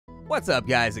What's up,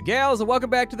 guys and gals, and welcome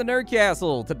back to the Nerd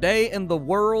Castle. Today, in the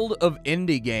world of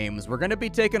indie games, we're going to be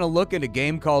taking a look at a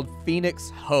game called Phoenix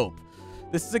Hope.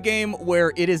 This is a game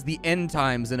where it is the end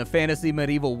times in a fantasy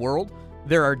medieval world.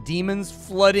 There are demons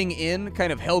flooding in,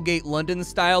 kind of Hellgate London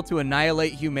style, to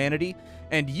annihilate humanity,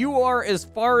 and you are, as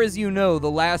far as you know, the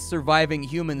last surviving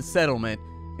human settlement,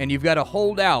 and you've got to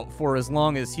hold out for as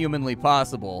long as humanly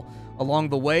possible. Along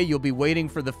the way, you'll be waiting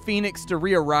for the Phoenix to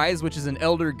re-arise, which is an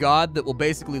elder god that will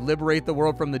basically liberate the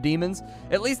world from the demons.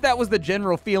 At least that was the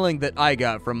general feeling that I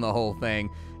got from the whole thing.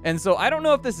 And so I don't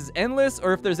know if this is endless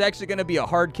or if there's actually going to be a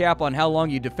hard cap on how long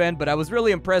you defend, but I was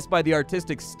really impressed by the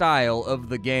artistic style of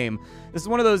the game. This is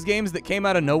one of those games that came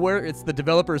out of nowhere. It's the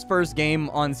developer's first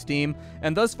game on Steam,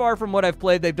 and thus far from what I've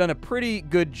played, they've done a pretty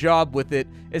good job with it,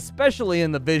 especially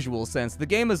in the visual sense. The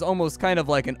game is almost kind of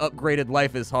like an upgraded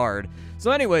Life is Hard. So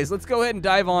anyways, let's go ahead and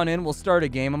dive on in. We'll start a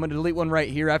game. I'm going to delete one right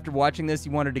here. After watching this,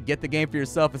 you wanted to get the game for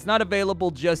yourself. It's not available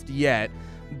just yet,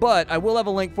 but I will have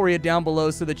a link for you down below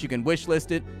so that you can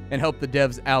wishlist it and help the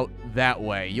devs out that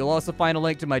way. You'll also find a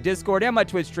link to my Discord and my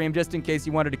Twitch stream just in case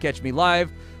you wanted to catch me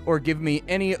live or give me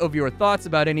any of your thoughts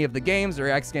about any of the games or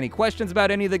ask any questions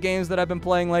about any of the games that I've been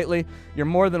playing lately. You're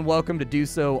more than welcome to do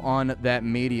so on that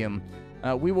medium.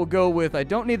 We will go with, I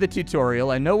don't need the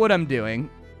tutorial. I know what I'm doing.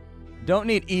 Don't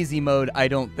need easy mode, I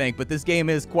don't think, but this game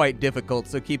is quite difficult,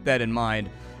 so keep that in mind.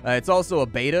 It's also a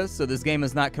beta, so this game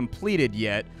is not completed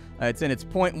yet. It's in its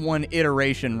 0.1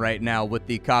 iteration right now with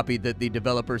the copy that the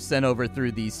developer sent over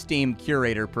through the Steam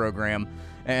Curator program.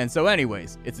 And so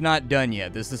anyways, it's not done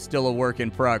yet. This is still a work in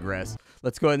progress.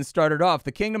 Let's go ahead and start it off.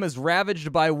 The kingdom is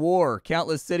ravaged by war.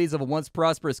 Countless cities of a once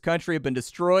prosperous country have been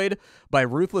destroyed by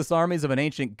ruthless armies of an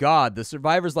ancient god. The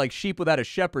survivors, like sheep without a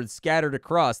shepherd, scattered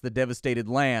across the devastated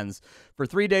lands. For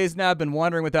 3 days now, I've been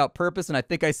wandering without purpose, and I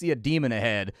think I see a demon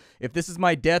ahead. If this is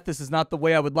my death, this is not the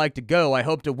way I would like to go. I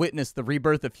hope to witness the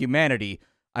rebirth of humanity.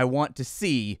 I want to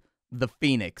see the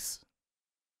Phoenix.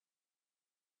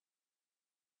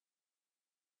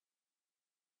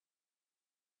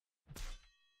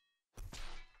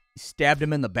 Stabbed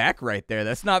him in the back right there.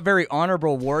 That's not very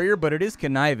honorable, warrior, but it is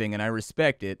conniving, and I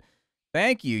respect it.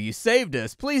 Thank you. You saved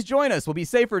us. Please join us. We'll be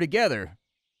safer together.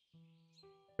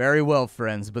 Very well,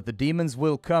 friends, but the demons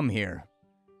will come here.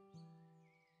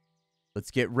 Let's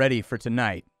get ready for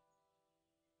tonight.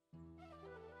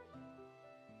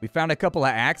 We found a couple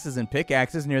of axes and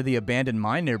pickaxes near the abandoned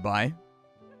mine nearby.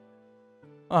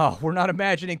 Oh, we're not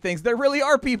imagining things. There really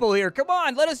are people here. Come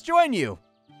on, let us join you.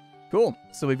 Cool.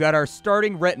 So we've got our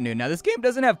starting retinue. Now, this game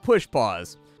doesn't have push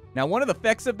pause. Now, one of the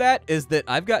effects of that is that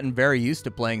I've gotten very used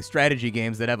to playing strategy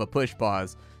games that have a push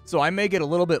pause. So I may get a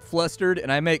little bit flustered,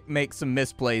 and I may make some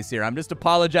misplays here. I'm just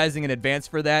apologizing in advance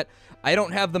for that. I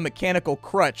don't have the mechanical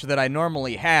crutch that I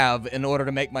normally have in order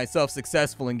to make myself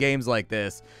successful in games like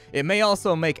this. It may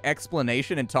also make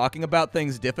explanation and talking about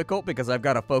things difficult because I've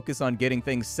got to focus on getting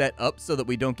things set up so that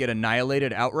we don't get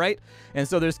annihilated outright. And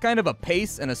so there's kind of a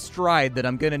pace and a stride that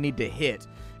I'm going to need to hit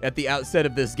at the outset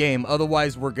of this game.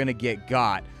 Otherwise, we're going to get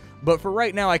got. But for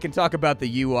right now, I can talk about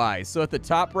the UI. So at the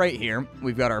top right here,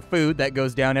 we've got our food that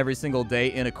goes down every single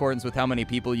day in accordance with how many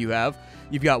people you have.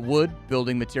 You've got wood,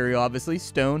 building material, obviously.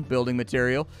 Stone, building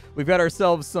material. We've got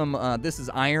ourselves some, this is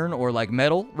iron or like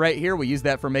metal right here. We use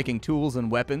that for making tools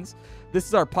and weapons. This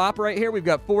is our pop right here. We've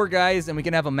got 4 guys, and we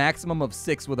can have a maximum of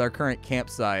 6 with our current camp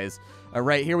size.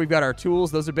 Right here, we've got our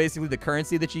tools. Those are basically the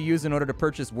currency that you use in order to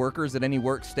purchase workers at any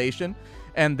workstation.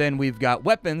 And then we've got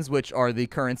weapons, which are the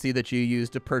currency that you use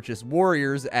to purchase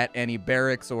warriors at any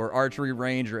barracks or archery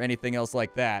range or anything else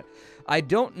like that. I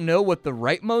don't know what the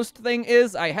rightmost thing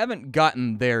is. I haven't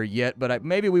gotten there yet, but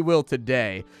maybe we will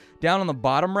today. Down on the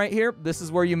bottom right here, this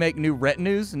is where you make new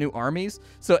retinues, new armies.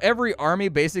 So every army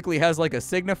basically has like a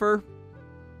signifer.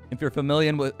 If you're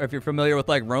familiar with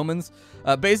like Romans,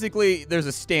 basically there's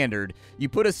a standard. You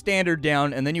put a standard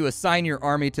down and then you assign your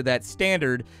army to that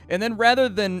standard. And then rather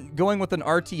than going with an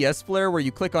RTS flare where you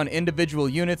click on individual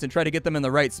units and try to get them in the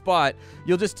right spot,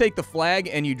 you'll just take the flag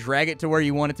and you drag it to where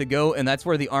you want it to go, and that's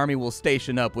where the army will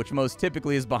station up, which most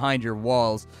typically is behind your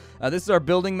walls. This is our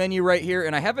building menu right here,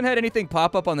 and I haven't had anything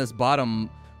pop up on this bottom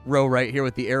row right here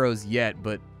with the arrows yet,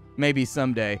 but maybe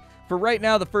someday. For right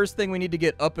now, the first thing we need to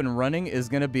get up and running is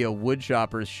going to be a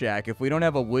woodchopper's shack. If we don't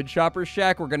have a woodchopper's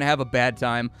shack, we're going to have a bad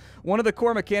time. One of the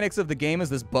core mechanics of the game is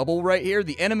this bubble right here.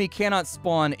 The enemy cannot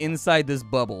spawn inside this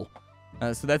bubble.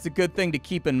 So that's a good thing to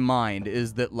keep in mind,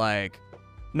 is that, like,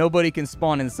 nobody can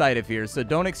spawn inside of here. So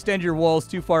don't extend your walls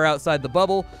too far outside the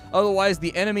bubble. Otherwise,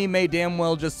 the enemy may damn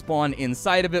well just spawn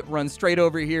inside of it, run straight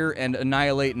over here, and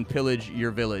annihilate and pillage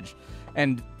your village.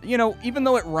 And, you know, even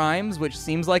though it rhymes, which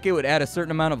seems like it would add a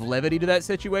certain amount of levity to that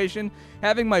situation,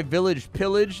 having my village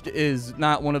pillaged is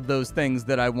not one of those things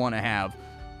that I want to have.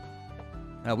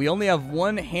 We only have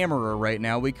one hammerer right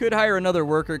now. We could hire another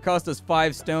worker. It cost us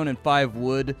 5 stone and 5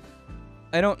 wood.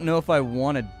 I don't know if I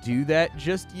want to do that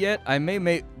just yet. I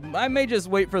may just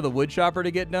wait for the wood chopper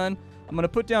to get done. I'm going to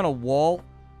put down a wall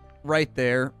right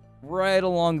there, right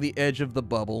along the edge of the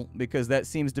bubble, because that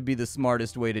seems to be the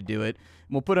smartest way to do it.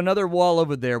 And we'll put another wall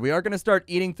over there. We are going to start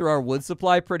eating through our wood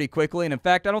supply pretty quickly, and in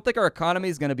fact, I don't think our economy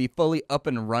is going to be fully up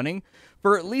and running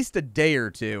for at least a day or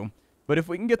two. But if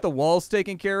we can get the walls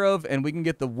taken care of and we can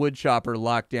get the wood chopper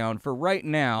locked down for right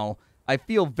now, I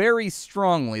feel very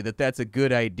strongly that that's a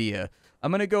good idea. I'm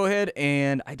going to go ahead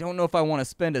and I don't know if I want to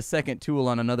spend a second tool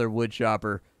on another wood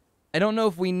chopper. I don't know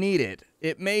if we need it.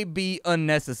 It may be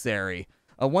unnecessary.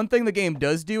 One thing the game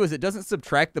does do is it doesn't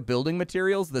subtract the building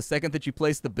materials the second that you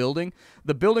place the building.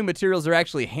 The building materials are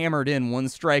actually hammered in one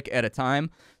strike at a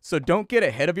time, so don't get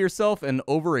ahead of yourself and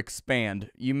overexpand.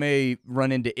 You may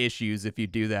run into issues if you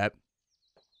do that.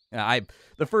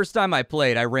 The first time I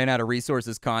played, I ran out of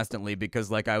resources constantly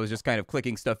because, like, I was just kind of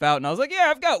clicking stuff out, and I was like,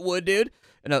 yeah, I've got wood, dude.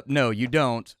 And no, you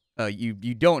don't.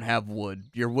 You don't have wood.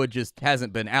 Your wood just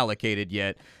hasn't been allocated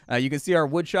yet. You can see our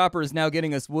wood chopper is now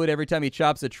getting us wood. Every time he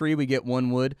chops a tree, we get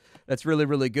 1 wood. That's really,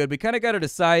 really good. We kind of got to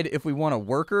decide if we want a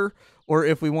worker or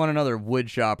if we want another wood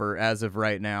chopper as of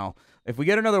right now. If we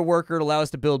get another worker, it'll allow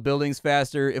us to build buildings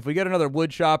faster. If we get another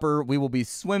wood chopper, we will be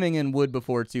swimming in wood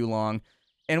before too long.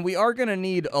 And we are going to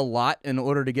need a lot in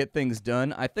order to get things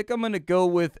done. I think I'm going to go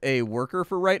with a worker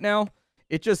for right now.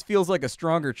 It just feels like a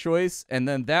stronger choice, and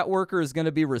then that worker is going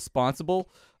to be responsible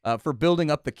for building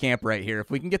up the camp right here.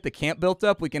 If we can get the camp built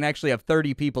up, we can actually have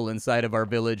 30 people inside of our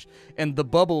village, and the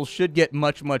bubble should get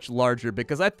much, much larger,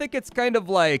 because I think it's kind of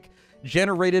like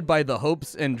generated by the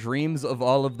hopes and dreams of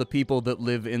all of the people that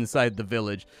live inside the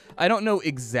village. I don't know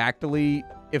exactly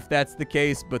if that's the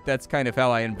case, but that's kind of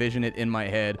how I envision it in my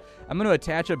head. I'm going to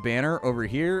attach a banner over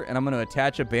here, and I'm going to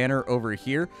attach a banner over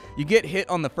here. You get hit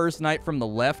on the first night from the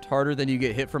left harder than you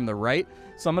get hit from the right,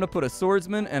 so I'm going to put a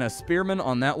swordsman and a spearman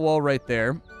on that wall right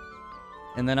there.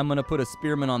 And then I'm going to put a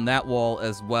spearman on that wall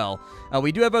as well.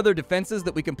 We do have other defenses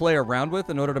that we can play around with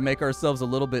in order to make ourselves a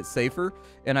little bit safer,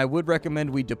 and I would recommend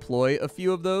we deploy a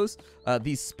few of those.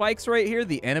 These spikes right here,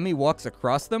 the enemy walks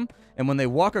across them, and when they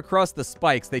walk across the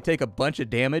spikes, they take a bunch of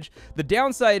damage. The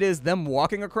downside is them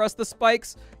walking across the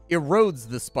spikes erodes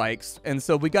the spikes, and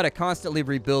so we got to constantly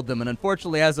rebuild them, and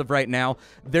unfortunately, as of right now,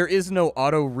 there is no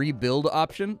auto rebuild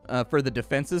option for the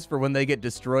defenses for when they get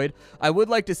destroyed. I would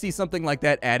like to see something like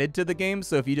that added to the game,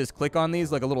 so if you just click on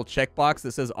these, like a little checkbox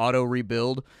that says auto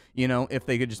rebuild, you know, if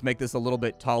they could just make this a little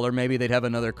bit taller, maybe they'd have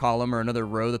another column or another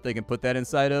row that they can put that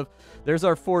inside of. There's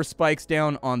our 4 spikes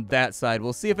down on that side.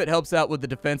 We'll see if it helps out with the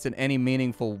defense in any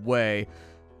meaningful way.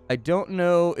 I don't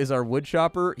know, is our wood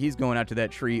chopper? He's going out to that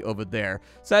tree over there.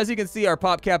 So as you can see, our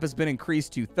pop cap has been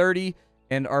increased to 30,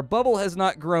 and our bubble has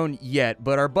not grown yet,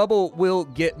 but our bubble will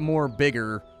get more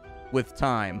bigger with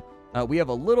time. We have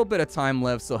a little bit of time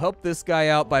left, so help this guy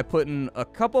out by putting a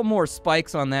couple more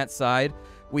spikes on that side.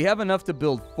 We have enough to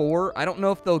build 4. I don't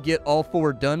know if they'll get all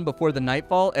 4 done before the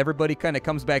nightfall. Everybody kind of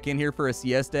comes back in here for a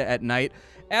siesta at night,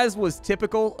 as was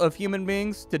typical of human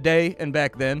beings today and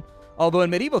back then. Although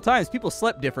in medieval times, people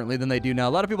slept differently than they do now.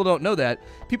 A lot of people don't know that.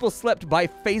 People slept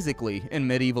biphasically in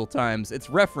medieval times. It's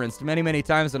referenced many, many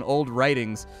times in old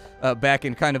writings back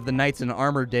in kind of the knights in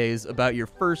armor days about your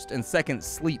first and second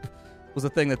sleep was a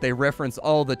thing that they reference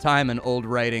all the time in old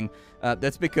writing.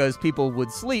 That's because people would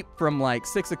sleep from like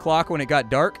 6 o'clock when it got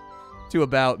dark to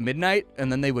about midnight,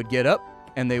 and then they would get up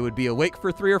and they would be awake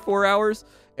for 3 or 4 hours,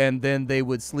 and then they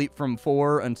would sleep from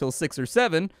 4 until 6 or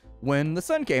 7 when the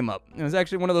sun came up. It was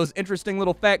actually one of those interesting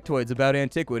little factoids about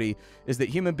antiquity, is that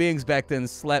human beings back then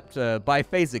slept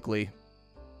biphasically.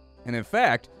 And in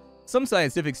fact, some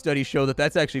scientific studies show that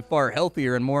that's actually far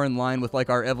healthier and more in line with like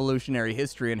our evolutionary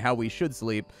history and how we should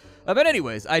sleep. But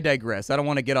anyways, I digress. I don't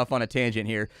want to get off on a tangent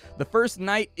here. The first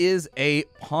night is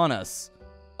upon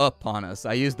us.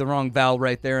 I used the wrong vowel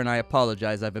right there, and I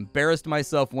apologize. I've embarrassed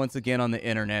myself once again on the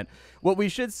internet. What we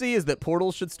should see is that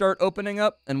portals should start opening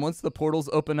up, and once the portals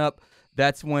open up,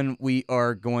 that's when we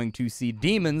are going to see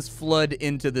demons flood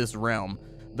into this realm.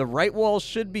 The right wall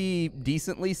should be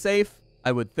decently safe,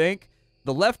 I would think.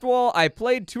 The left wall, I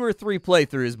played 2 or 3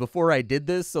 playthroughs before I did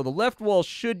this, so the left wall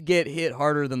should get hit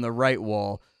harder than the right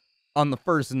wall on the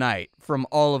first night from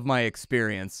all of my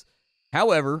experience.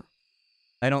 However,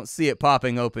 I don't see it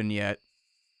popping open yet.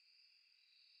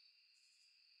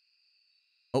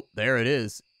 Oh, there it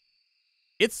is.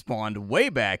 It spawned way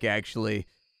back, actually.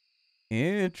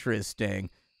 Interesting.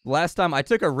 Last time, I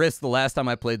took a risk the last time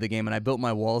I played the game, and I built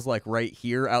my walls, like, right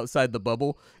here outside the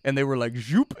bubble, and they were like,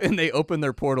 zoop, and they opened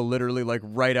their portal literally, like,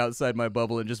 right outside my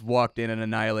bubble and just walked in and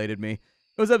annihilated me.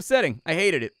 It was upsetting. I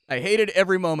hated it. I hated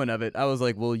every moment of it. I was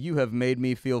like, well, you have made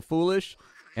me feel foolish,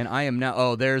 and I am now...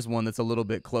 Oh, there's one that's a little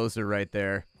bit closer right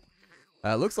there.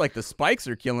 Looks like the spikes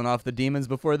are killing off the demons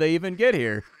before they even get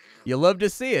here. You love to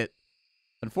see it.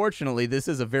 Unfortunately, this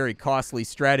is a very costly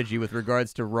strategy with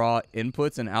regards to raw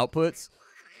inputs and outputs,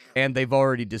 and they've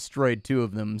already destroyed 2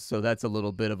 of them, so that's a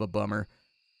little bit of a bummer.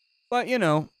 But, you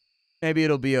know, maybe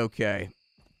it'll be okay.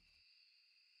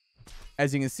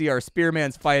 As you can see, our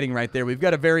spearman's fighting right there. We've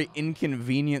got a very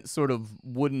inconvenient sort of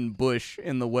wooden bush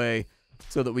in the way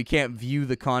so that we can't view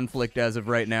the conflict as of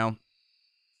right now.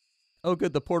 Oh,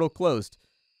 good, the portal closed.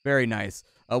 Very nice.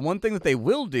 One thing that they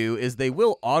will do is they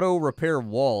will auto-repair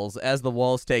walls as the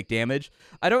walls take damage.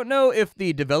 I don't know if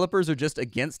the developers are just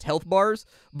against health bars,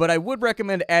 but I would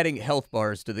recommend adding health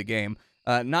bars to the game.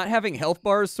 Not having health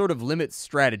bars sort of limits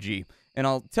strategy, and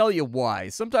I'll tell you why.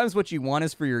 Sometimes what you want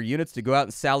is for your units to go out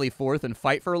and sally forth and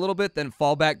fight for a little bit, then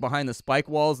fall back behind the spike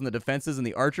walls and the defenses and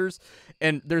the archers,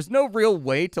 and there's no real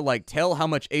way to, like, tell how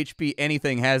much HP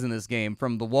anything has in this game,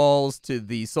 from the walls to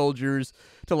the soldiers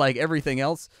to, like, everything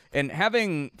else, and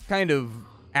having kind of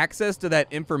access to that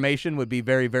information would be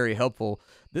very, very helpful.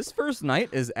 This first night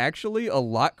is actually a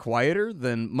lot quieter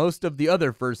than most of the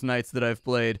other first nights that I've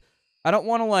played. I don't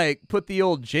want to, like, put the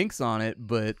old jinx on it,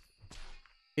 but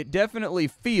it definitely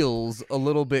feels a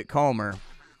little bit calmer.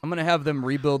 I'm going to have them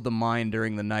rebuild the mine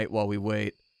during the night while we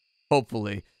wait.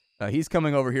 Hopefully. He's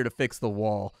coming over here to fix the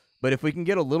wall. But if we can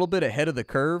get a little bit ahead of the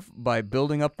curve by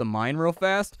building up the mine real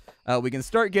fast, we can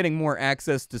start getting more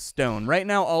access to stone. Right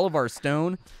now, all of our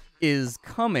stone is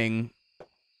coming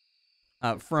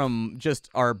from just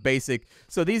our basic...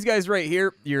 So these guys right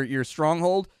here, your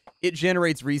stronghold, it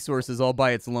generates resources all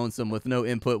by its lonesome with no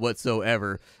input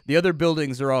whatsoever. The other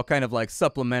buildings are all kind of like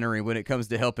supplementary when it comes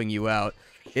to helping you out.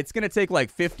 It's going to take like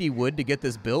 50 wood to get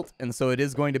this built, and so it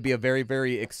is going to be a very,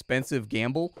 very expensive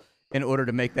gamble in order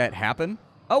to make that happen.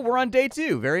 Oh, we're on day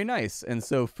 2. Very nice. And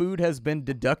so food has been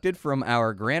deducted from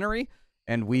our granary,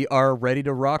 and we are ready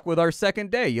to rock with our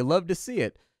second day. You love to see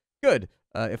it. Good.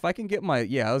 If I can get my...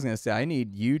 Yeah, I was going to say, I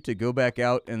need you to go back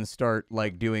out and start,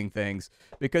 like, doing things.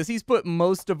 Because he's put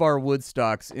most of our wood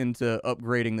stocks into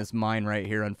upgrading this mine right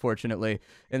here, unfortunately.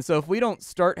 And so if we don't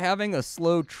start having a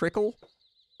slow trickle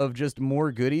of just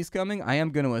more goodies coming, I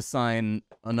am going to assign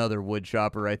another wood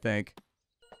chopper, I think.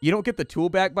 You don't get the tool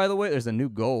back, by the way. There's a new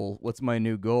goal. What's my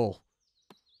new goal?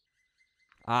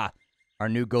 Ah, our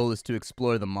new goal is to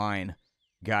explore the mine.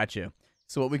 Gotcha.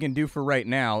 So what we can do for right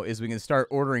now is we can start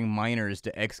ordering miners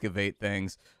to excavate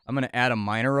things. I'm going to add a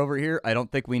miner over here. I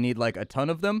don't think we need, like, a ton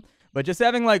of them. But just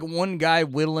having, like, one guy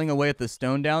whittling away at the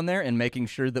stone down there and making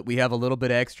sure that we have a little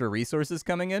bit of extra resources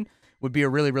coming in would be a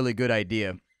really, really good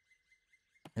idea.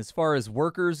 As far as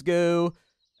workers go,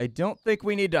 I don't think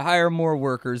we need to hire more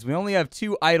workers. We only have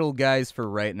 2 idle guys for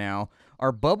right now.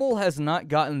 Our bubble has not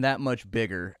gotten that much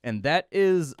bigger, and that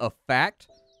is a fact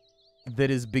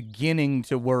that is beginning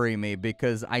to worry me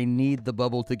because I need the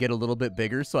bubble to get a little bit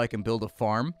bigger so I can build a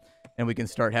farm and we can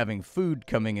start having food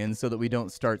coming in so that we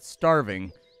don't start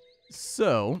starving.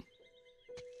 So,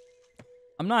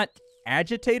 I'm not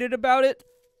agitated about it,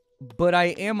 but I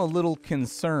am a little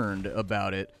concerned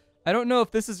about it. I don't know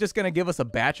if this is just going to give us a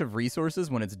batch of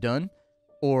resources when it's done,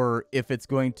 or if it's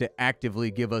going to actively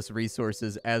give us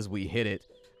resources as we hit it.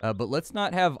 But let's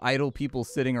not have idle people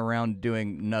sitting around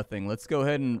doing nothing. Let's go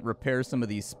ahead and repair some of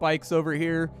these spikes over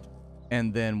here,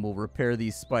 and then we'll repair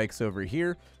these spikes over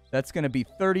here. That's going to be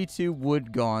 32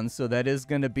 wood gone, so that is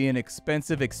going to be an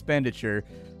expensive expenditure.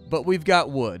 But we've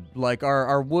got wood. Like,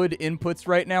 our wood inputs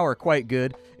right now are quite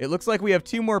good. It looks like we have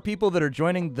 2 more people that are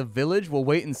joining the village. We'll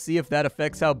wait and see if that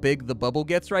affects how big the bubble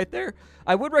gets right there.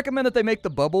 I would recommend that they make the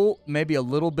bubble maybe a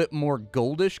little bit more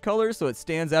goldish color so it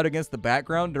stands out against the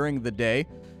background during the day.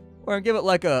 Or give it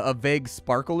like a vague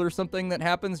sparkle or something that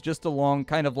happens just along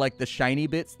kind of like the shiny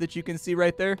bits that you can see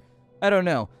right there. I don't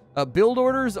know. Build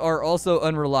orders are also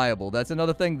unreliable. That's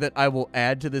another thing that I will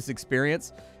add to this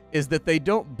experience, is that they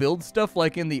don't build stuff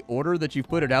like in the order that you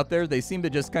put it out there. They seem to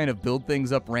just kind of build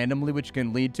things up randomly, which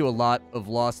can lead to a lot of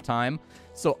lost time.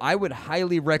 So I would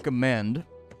highly recommend,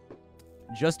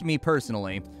 just me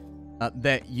personally,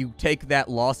 that you take that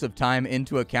loss of time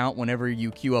into account whenever you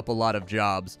queue up a lot of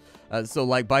jobs. So,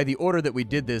 like, by the order that we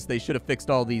did this, they should have fixed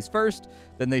all these first,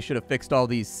 then they should have fixed all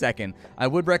these second. I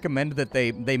would recommend that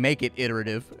they make it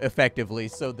iterative, effectively,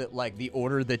 so that, like, the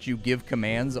order that you give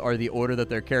commands are the order that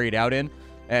they're carried out in,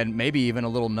 and maybe even a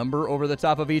little number over the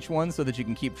top of each one so that you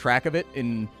can keep track of it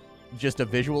in just a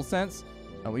visual sense.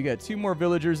 We got 2 more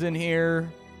villagers in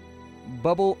here.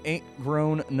 Bubble ain't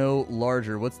grown no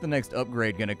larger. What's the next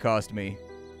upgrade gonna cost me?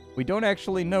 We don't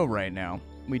actually know right now.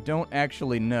 We don't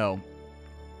actually know.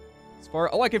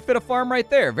 Oh, I can fit a farm right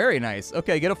there. Very nice.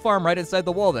 Okay, get a farm right inside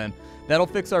the wall then. That'll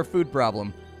fix our food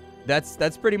problem.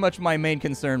 That's pretty much my main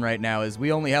concern right now, is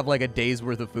we only have like a day's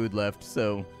worth of food left.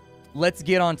 So let's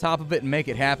get on top of it and make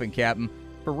it happen, Captain.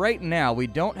 For right now, we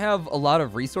don't have a lot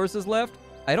of resources left.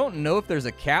 I don't know if there's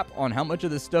a cap on how much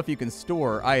of this stuff you can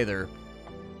store either.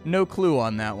 No clue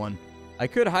on that one. I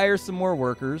could hire some more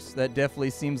workers. That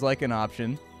definitely seems like an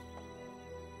option.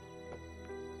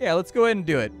 Yeah, let's go ahead and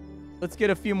do it. Let's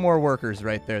get a few more workers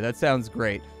right there. That sounds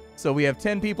great. So we have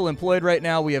 10 people employed right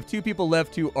now. We have 2 people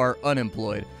left who are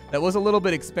unemployed. That was a little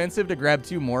bit expensive to grab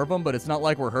 2 more of them, but it's not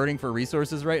like we're hurting for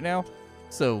resources right now.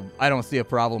 So I don't see a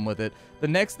problem with it. The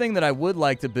next thing that I would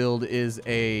like to build is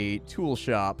a tool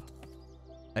shop,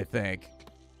 I think.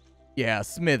 Yeah,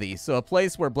 smithy. So a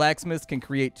place where blacksmiths can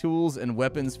create tools and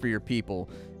weapons for your people.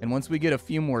 And once we get a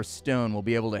few more stone, we'll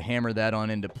be able to hammer that on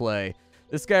into play.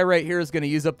 This guy right here is going to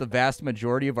use up the vast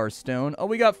majority of our stone. Oh,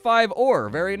 we got 5 ore.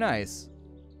 Very nice.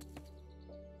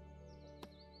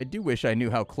 I do wish I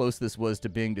knew how close this was to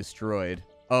being destroyed.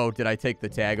 Oh, did I take the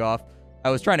tag off? I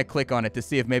was trying to click on it to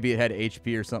see if maybe it had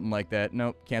HP or something like that.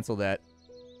 Nope, cancel that.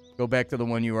 Go back to the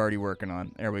one you were already working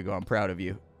on. There we go. I'm proud of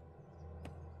you.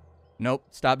 Nope,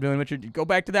 stop doing what you're... Go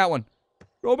back to that one.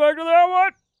 Go back to that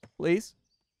one! Please.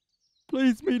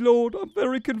 Please, me lord, I'm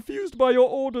very confused by your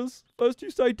orders. First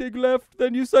you say dig left,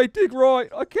 then you say dig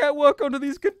right. I can't work under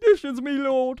these conditions, me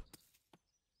lord.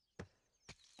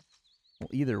 Well,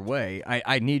 either way,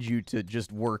 I need you to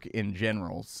just work in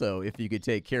general. So if you could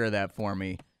take care of that for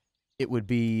me, it would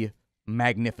be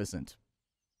magnificent.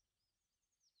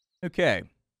 Okay.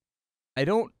 I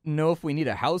don't know if we need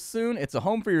a house soon. It's a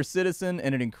home for your citizen,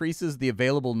 and it increases the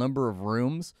available number of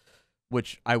rooms,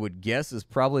 which I would guess is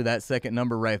probably that second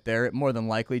number right there. It more than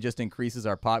likely just increases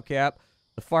our pop cap.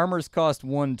 The farmers cost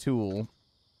 1 tool,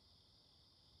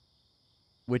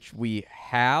 which we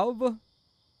have.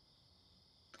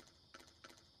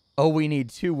 Oh, we need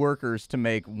 2 workers to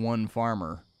make 1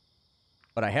 farmer.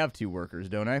 But I have 2 workers,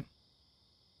 don't I?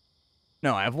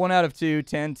 No, I have 1 out of 2,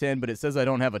 10, 10, but it says I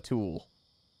don't have a tool.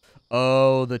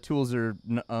 Oh, the tools are...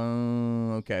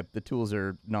 okay, the tools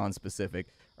are non-specific.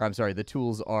 Or, I'm sorry, the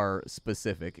tools are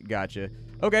specific. Gotcha.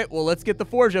 Okay, well, let's get the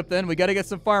forge up then. We got to get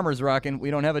some farmers rocking.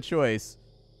 We don't have a choice.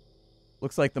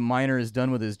 Looks like the miner is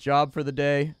done with his job for the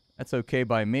day. That's okay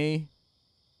by me.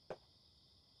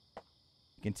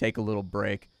 We can take a little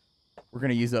break. We're going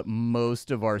to use up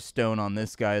most of our stone on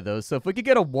this guy, though. So if we could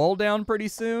get a wall down pretty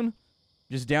soon,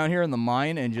 just down here in the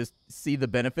mine, and just see the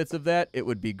benefits of that, it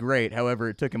would be great. However,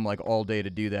 it took him like all day to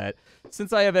do that.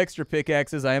 Since I have extra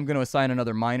pickaxes, I am going to assign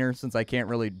another miner, since I can't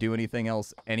really do anything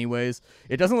else anyways.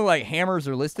 It doesn't look like hammers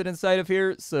are listed inside of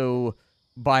here, so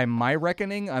by my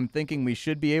reckoning, I'm thinking we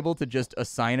should be able to just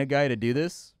assign a guy to do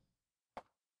this.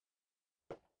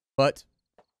 But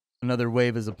another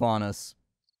wave is upon us.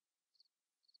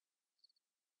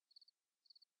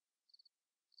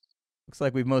 Looks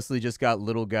like we've mostly just got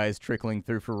little guys trickling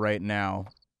through for right now.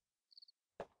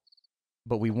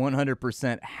 But we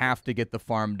 100% have to get the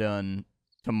farm done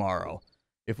tomorrow.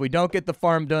 If we don't get the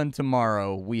farm done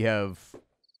tomorrow, we have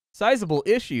sizable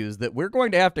issues that we're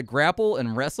going to have to grapple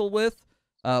and wrestle with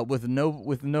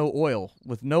no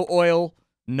oil,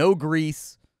 no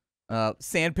grease,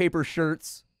 sandpaper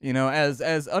shirts, you know,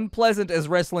 as unpleasant as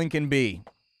wrestling can be.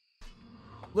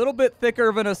 A little bit thicker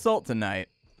of an assault tonight.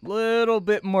 Little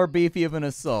bit more beefy of an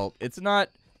assault. It's not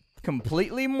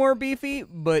completely more beefy,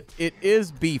 but it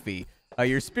is beefy.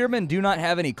 Your spearmen do not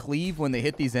have any cleave when they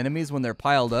hit these enemies when they're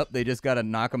piled up. They just got to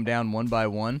knock them down one by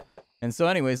one. And so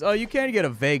anyways, oh, you can get a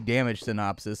vague damage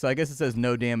synopsis. So I guess it says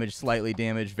no damage, slightly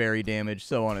damaged, very damaged,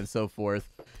 so on and so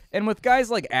forth. And with guys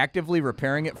like actively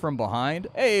repairing it from behind,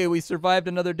 hey, we survived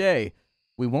another day.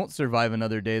 We won't survive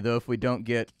another day, though, if we don't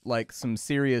get like some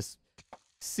serious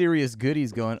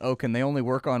goodies going. Oh, can they only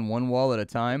work on 1 wall at a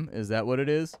time? Is that what it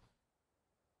is?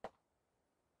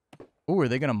 Oh, are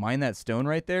they going to mine that stone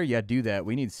right there? Yeah, do that.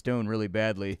 We need stone really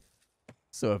badly.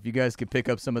 So if you guys could pick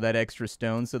up some of that extra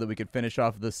stone so that we could finish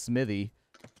off the smithy,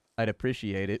 I'd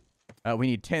appreciate it. We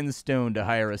need 10 stone to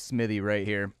hire a smithy right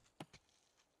here.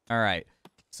 All right.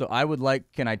 So I would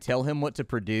like... Can I tell him what to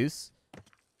produce?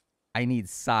 I need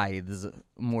scythes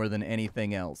more than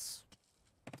anything else.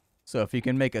 So if you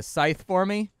can make a scythe for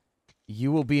me,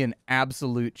 you will be an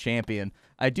absolute champion.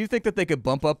 I do think that they could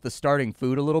bump up the starting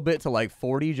food a little bit to like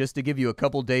 40 just to give you a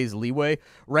couple days leeway.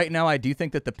 Right now, I do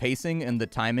think that the pacing and the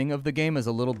timing of the game is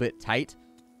a little bit tight.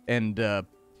 And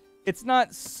It's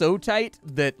not so tight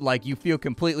that, like, you feel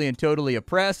completely and totally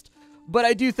oppressed, but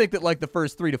I do think that, like, the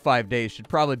first 3 to 5 days should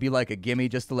probably be like a gimme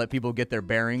just to let people get their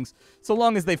bearings. So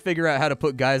long as they figure out how to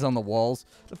put guys on the walls,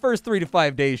 the first 3 to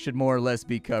 5 days should more or less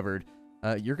be covered.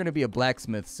 You're going to be a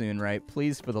blacksmith soon, right?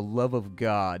 Please, for the love of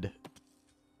God,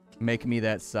 make me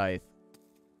that scythe.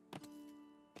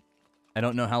 I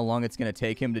don't know how long it's going to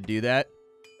take him to do that.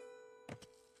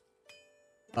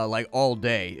 Like, all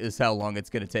day is how long it's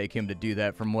going to take him to do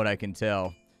that, from what I can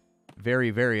tell. Very,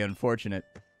 very unfortunate.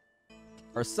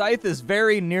 Our scythe is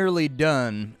very nearly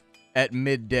done at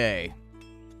midday.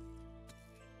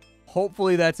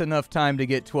 Hopefully that's enough time to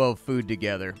get 12 food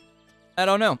together. I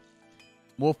don't know.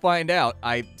 We'll find out.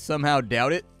 I somehow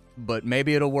doubt it, but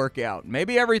maybe it'll work out.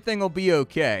 Maybe everything will be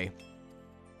okay.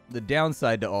 The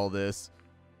downside to all this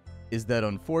is that,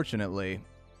 unfortunately,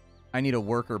 I need a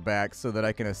worker back so that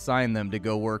I can assign them to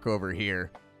go work over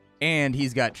here. And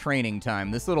he's got training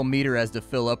time. This little meter has to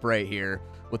fill up right here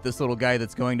with this little guy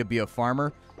that's going to be a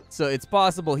farmer. So it's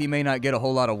possible he may not get a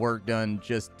whole lot of work done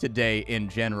just today in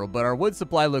general. But our wood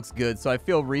supply looks good, so I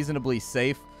feel reasonably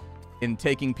safe in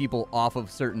taking people off of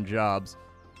certain jobs.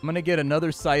 I'm going to get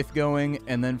another scythe going,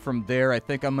 and then from there I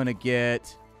think I'm going to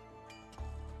get...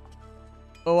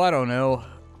 Oh, I don't know.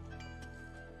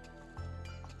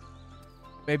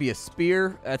 Maybe a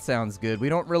spear? That sounds good. We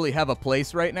don't really have a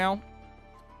place right now.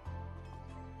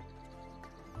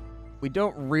 We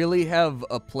don't really have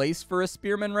a place for a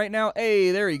spearman right now. Hey,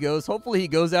 there he goes. Hopefully he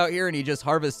goes out here and he just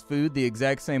harvests food the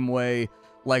exact same way,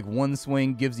 like one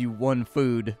swing gives you one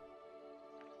food.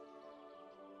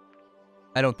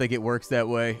 I don't think it works that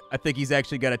way. I think he's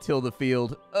actually got to till the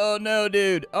field. Oh, no,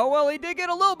 dude. Oh, well, he did get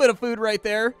a little bit of food right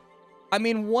there. I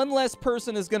mean, one less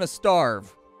person is going to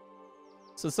starve.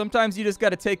 So sometimes you just got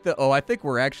to take the... Oh, I think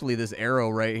we're actually this arrow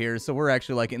right here. So we're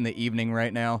actually like in the evening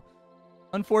right now.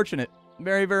 Unfortunate.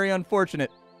 Very, very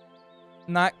unfortunate.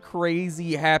 Not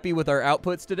crazy happy with our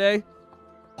outputs today.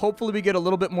 Hopefully we get a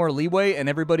little bit more leeway and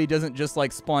everybody doesn't just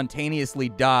like spontaneously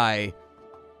die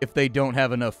if they don't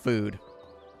have enough food.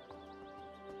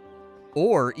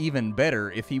 Or even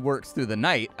better, if he works through the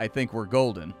night, I think we're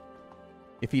golden.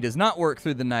 If he does not work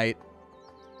through the night,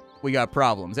 we got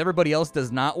problems. Everybody else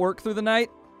does not work through the night.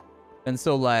 And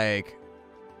so, like,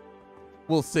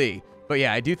 we'll see. But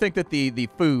yeah, I do think that the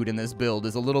food in this build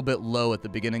is a little bit low at the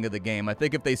beginning of the game. I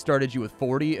think if they started you with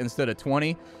 40 instead of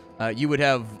 20, you would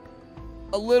have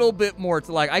a little bit more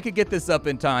to, like, I could get this up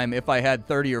in time if I had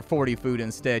 30 or 40 food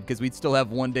instead, because we'd still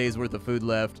have 1 day's worth of food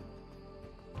left.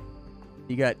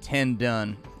 You got 10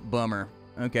 done. Bummer.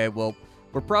 Okay, well,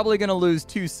 we're probably going to lose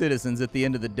 2 citizens at the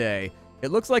end of the day.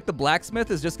 It looks like the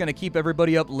blacksmith is just going to keep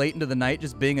everybody up late into the night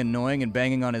just being annoying and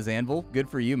banging on his anvil. Good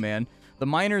for you, man. The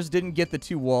miners didn't get the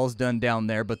 2 walls done down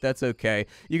there, but that's okay.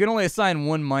 You can only assign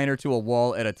 1 miner to a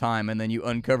wall at a time, and then you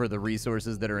uncover the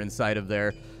resources that are inside of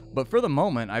there. But for the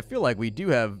moment, I feel like we do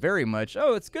have very much...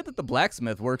 Oh, it's good that the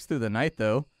blacksmith works through the night,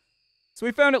 though. So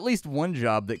we found at least 1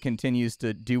 job that continues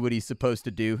to do what he's supposed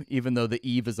to do, even though the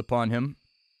eve is upon him.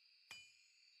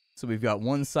 So we've got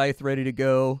 1 scythe ready to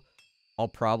go. I'll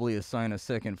probably assign a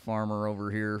 2nd farmer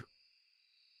over here.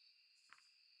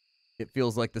 It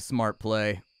feels like the smart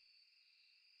play.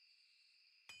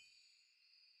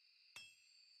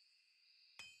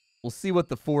 We'll see what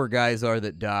the 4 guys are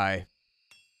that die.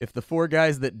 If the 4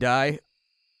 guys that die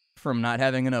from not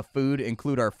having enough food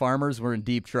include our farmers, we're in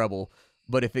deep trouble.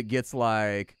 But if it gets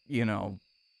like, you know,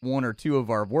 1 or 2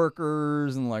 of our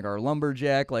workers and like our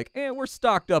lumberjack, like, we're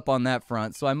stocked up on that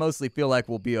front. So I mostly feel like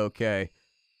we'll be okay.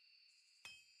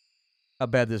 How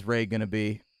bad this raid gonna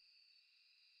be?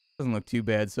 Doesn't look too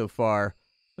bad so far.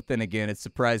 But then again, it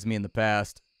surprised me in the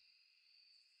past.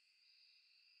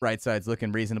 Right side's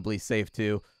looking reasonably safe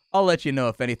too. I'll let you know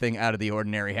if anything out of the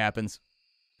ordinary happens.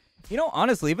 You know,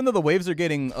 honestly, even though the waves are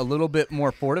getting a little bit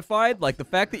more fortified, like the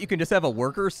fact that you can just have a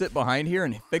worker sit behind here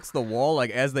and fix the wall like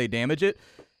as they damage it,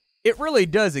 it really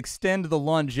does extend the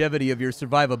longevity of your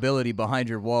survivability behind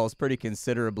your walls pretty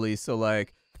considerably. So,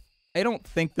 like, I don't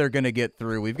think they're going to get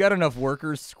through. We've got enough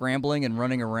workers scrambling and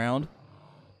running around.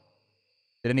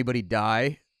 Did anybody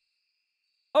die?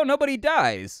 Oh, nobody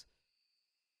dies.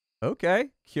 Okay,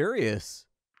 curious.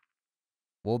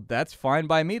 Well, that's fine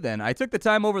by me then. I took the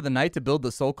time over the night to build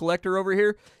the soul collector over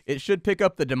here. It should pick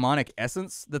up the demonic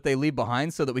essence that they leave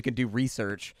behind so that we can do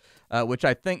research, which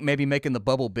I think maybe making the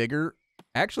bubble bigger.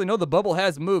 Actually, no, the bubble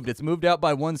has moved. It's moved out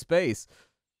by 1 space.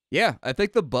 Yeah, I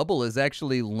think the bubble is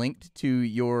actually linked to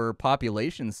your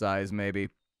population size, maybe.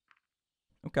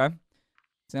 Okay,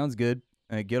 sounds good.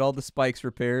 Get all the spikes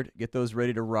repaired. Get those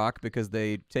ready to rock because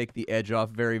they take the edge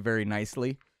off very, very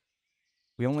nicely.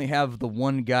 We only have the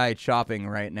 1 guy chopping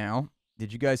right now.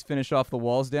 Did you guys finish off the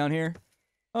walls down here?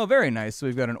 Oh, very nice. So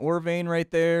we've got an ore vein right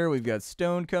there. We've got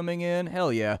stone coming in.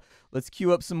 Hell yeah. Let's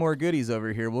queue up some more goodies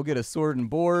over here. We'll get a sword and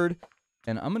board.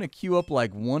 And I'm going to queue up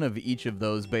like one of each of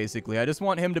those, basically. I just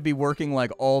want him to be working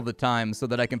like all the time so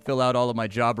that I can fill out all of my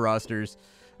job rosters.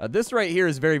 This right here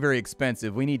is very, very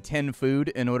expensive. We need 10 food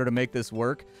in order to make this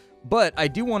work. But I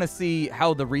do want to see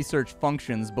how the research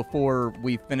functions before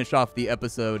we finish off the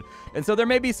episode. And so there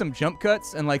may be some jump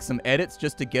cuts and like some edits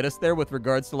just to get us there with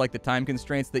regards to like the time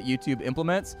constraints that YouTube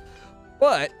implements.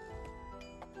 But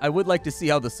I would like to see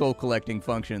how the soul collecting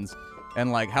functions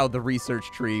and like how the research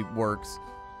tree works.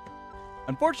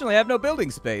 Unfortunately, I have no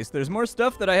building space. There's more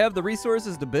stuff that I have the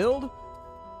resources to build,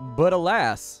 but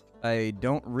alas, I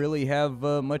don't really have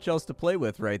much else to play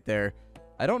with right there.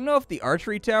 I don't know if the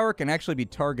archery tower can actually be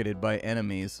targeted by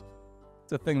enemies.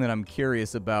 It's a thing that I'm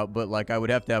curious about, but like I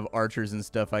would have to have archers and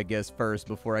stuff, I guess, first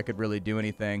before I could really do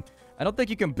anything. I don't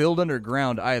think you can build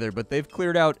underground either, but they've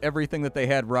cleared out everything that they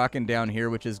had rocking down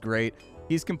here, which is great.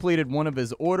 He's completed one of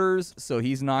his orders, so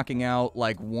he's knocking out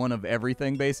like one of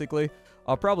everything, basically.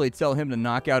 I'll probably tell him to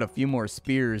knock out a few more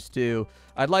spears, too.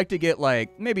 I'd like to get,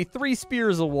 like, maybe 3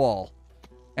 spears a wall.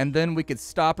 And then we could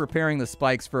stop repairing the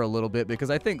spikes for a little bit,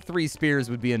 because I think 3 spears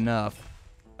would be enough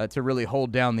to really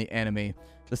hold down the enemy.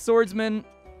 The swordsman,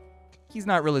 he's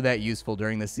not really that useful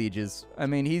during the sieges. I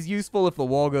mean, he's useful if the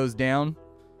wall goes down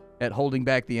at holding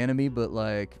back the enemy, but,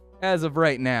 like, as of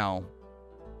right now,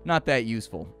 not that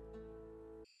useful.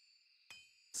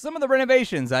 Some of the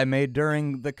renovations I made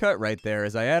during the cut right there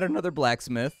is I added another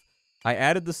blacksmith, I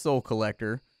added the soul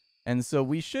collector, and so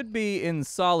we should be in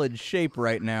solid shape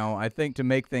right now, I think, to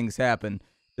make things happen.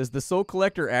 Does the soul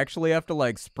collector actually have to,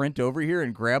 like, sprint over here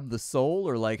and grab the soul,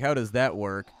 or, like, how does that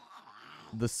work?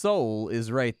 The soul is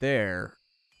right there,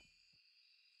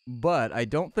 but I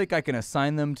don't think I can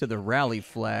assign them to the rally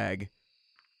flag.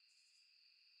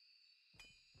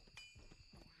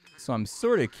 So I'm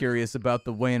sort of curious about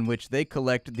the way in which they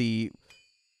collect the...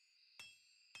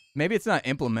 Maybe it's not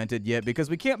implemented yet, because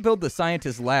we can't build the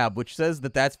scientist lab, which says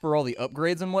that that's for all the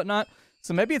upgrades and whatnot.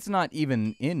 So maybe it's not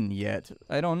even in yet.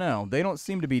 I don't know. They don't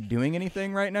seem to be doing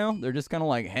anything right now. They're just kind of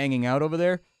like hanging out over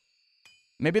there.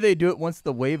 Maybe they do it once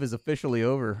the wave is officially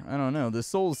over. I don't know. The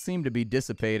souls seem to be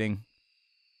dissipating.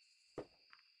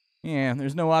 Yeah,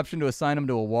 there's no option to assign them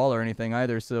to a wall or anything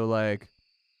either, so like...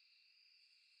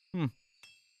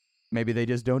 Maybe they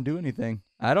just don't do anything.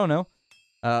 I don't know.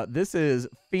 This is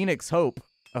Phoenix Hope.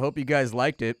 I hope you guys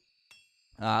liked it.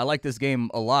 I like this game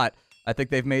a lot. I think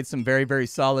they've made some very, very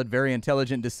solid, very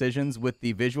intelligent decisions with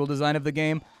the visual design of the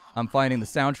game. I'm finding the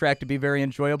soundtrack to be very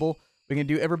enjoyable. We can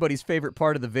do everybody's favorite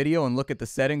part of the video and look at the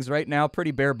settings right now.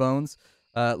 Pretty bare bones.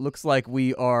 Looks like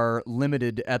we are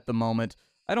limited at the moment.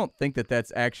 I don't think that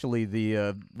that's actually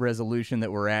the resolution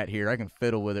that we're at here. I can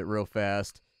fiddle with it real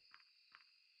fast.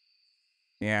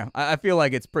 Yeah, I feel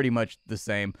like it's pretty much the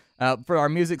same. For our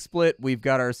music split, we've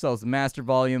got ourselves master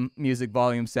volume, music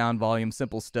volume, sound volume,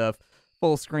 simple stuff,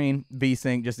 full screen,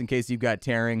 VSync, just in case you've got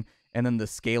tearing, and then the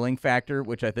scaling factor,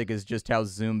 which I think is just how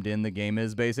zoomed in the game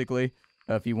is, basically.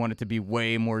 If you want it to be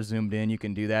way more zoomed in, you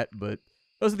can do that, but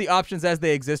those are the options as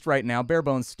they exist right now. Bare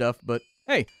bones stuff, but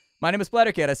hey, my name is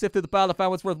Splattercat. I sift through the pile to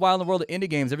find what's worthwhile in the world of indie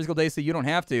games every single day so you don't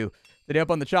have to. Today up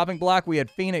on the chopping block, we had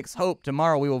Phoenix Hope.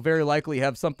 Tomorrow, we will very likely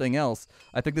have something else.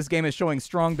 I think this game is showing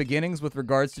strong beginnings with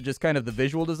regards to just kind of the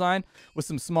visual design, with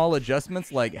some small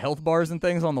adjustments like health bars and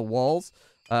things on the walls.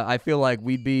 I feel like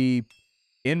we'd be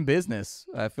in business.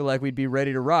 I feel like we'd be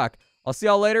ready to rock. I'll see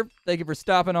y'all later. Thank you for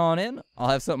stopping on in. I'll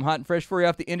have something hot and fresh for you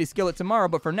off the Indie Skillet tomorrow,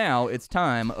 but for now, it's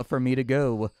time for me to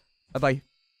go. Bye-bye.